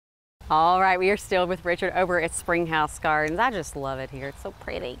All right, we are still with Richard over at Springhouse Gardens. I just love it here. It's so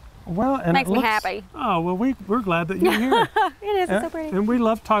pretty. Well, and makes me happy. Oh, well, we're glad that you're here. It is, it's so pretty. And we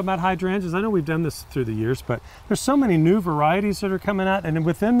love talking about hydrangeas. I know we've done this through the years, but there's so many new varieties that are coming out. And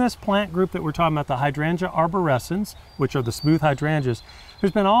within this plant group that we're talking about, the Hydrangea arborescens, which are the smooth hydrangeas,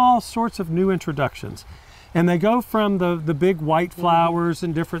 there's been all sorts of new introductions. And they go from the big white flowers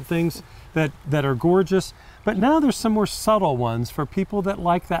and different things that are gorgeous. But now there's some more subtle ones for people that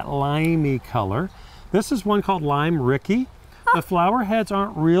like that limey color. This is one called Lime Ricky. The flower heads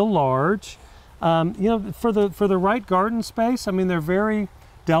aren't real large. You know, for the right garden space, I mean, they're very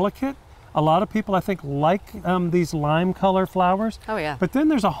delicate. A lot of people, I think, like these lime color flowers. Oh, yeah. But then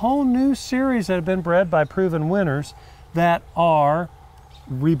there's a whole new series that have been bred by proven winners that are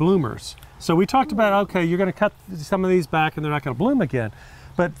rebloomers. So we talked about, okay, you're going to cut some of these back and they're not going to bloom again.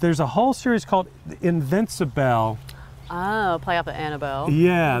 But there's a whole series called Invincibelle. Oh, play off the Annabelle.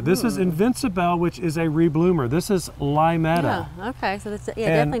 Yeah, this is Invincibelle, which is a rebloomer. This is Limetta. Yeah, okay, so that's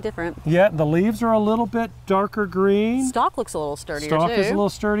definitely different. Yeah, the leaves are a little bit darker green. Stalk looks a little sturdier Stalk too. is a little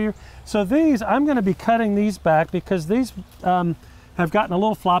sturdier. So these, I'm going to be cutting these back because these have gotten a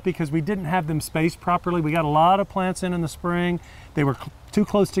little floppy because we didn't have them spaced properly. We got a lot of plants in the spring. They were too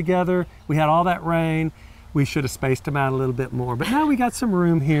close together. We had all that rain. We should have spaced them out a little bit more, but now we got some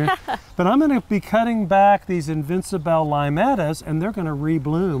room here. But I'm going to be cutting back these Invincibelle Limettas, and they're going to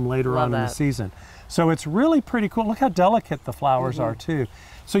rebloom later on in the season. So it's really pretty cool. Look how delicate the flowers are too.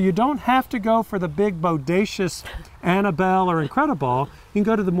 So you don't have to go for the big bodacious Annabelle or Incredible. You can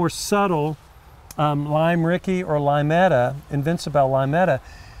go to the more subtle Lime Ricky or Limetta, Invincibelle Limetta.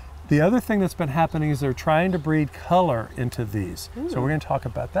 The other thing that's been happening is they're trying to breed color into these. So we're going to talk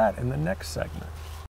about that in the next segment.